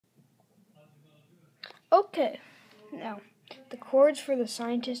Okay, now the chords for the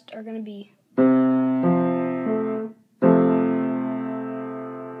scientist are going to be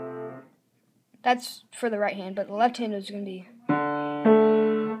that's for the right hand, but the left hand is going to be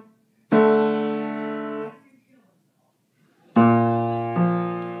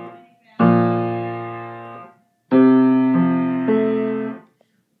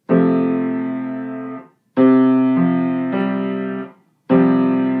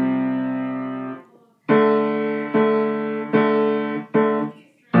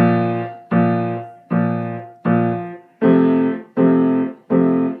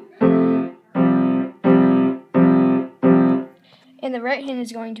and the right hand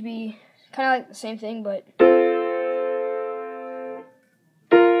is going to be kind of like the same thing, but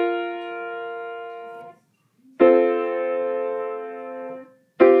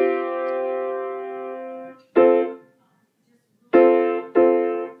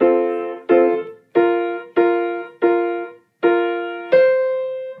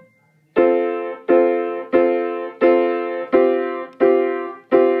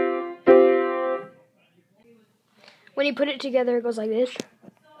when you put it together, it goes like this.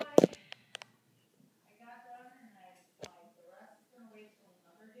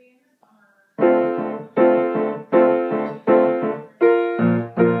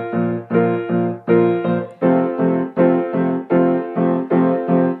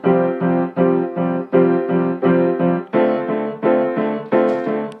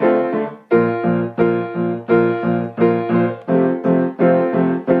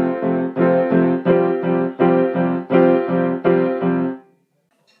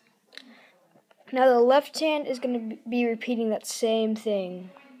 Now the left hand is going to be repeating that same thing.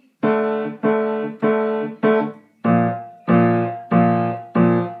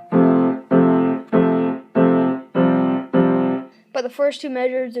 But the first two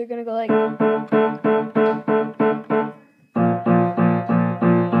measures, they're going to go like...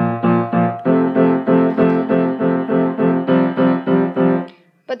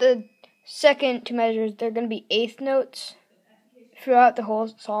 But the second two measures, they're going to be eighth notes throughout the whole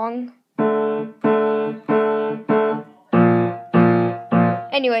song.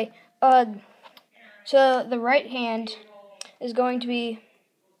 Anyway, so the right hand is going to be,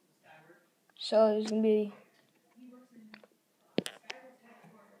 so there's going to be,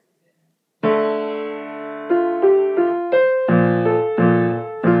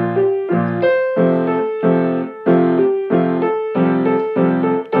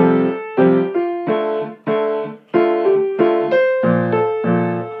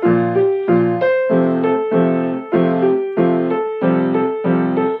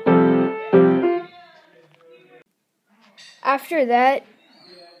 after that,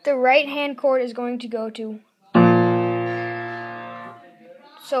 the right hand chord is going to go to,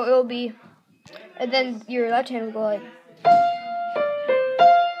 so it'll be, and then your left hand will go like,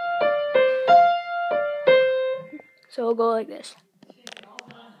 so it'll go like this.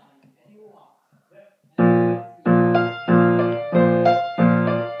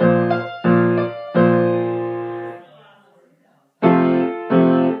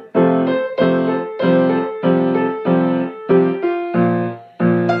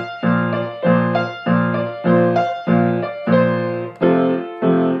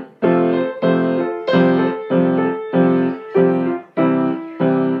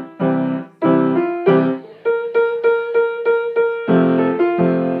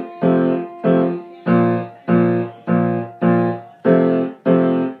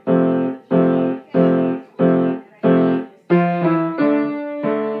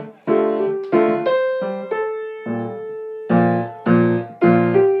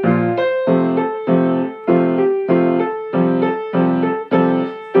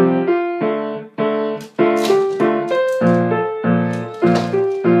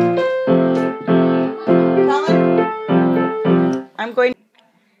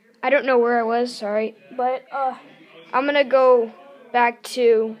 I don't know where I was, sorry, but I'm gonna go back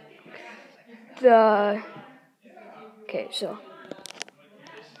to the, okay, so.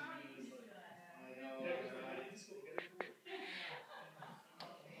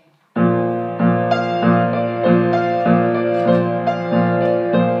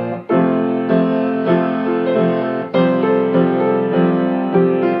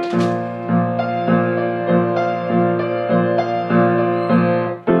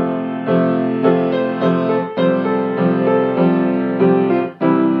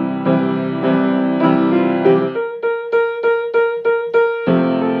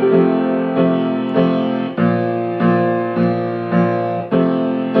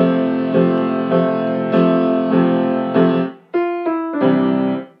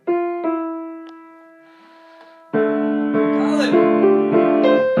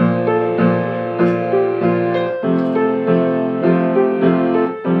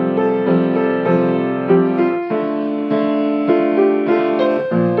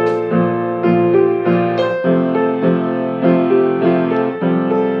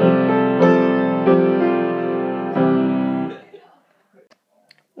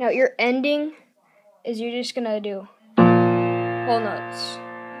 ending is you're just gonna do whole notes.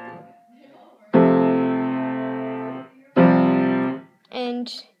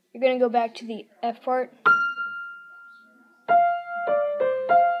 And you're gonna go back to the F part.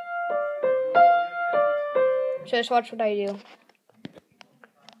 So just watch what I do.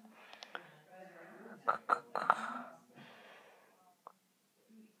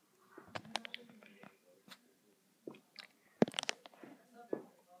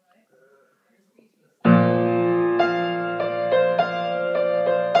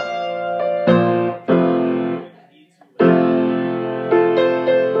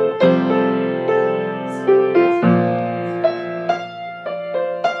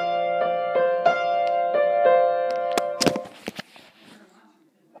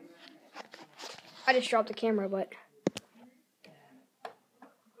 I just dropped the camera, but...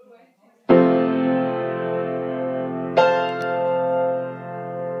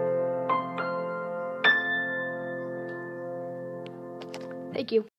 Thank you.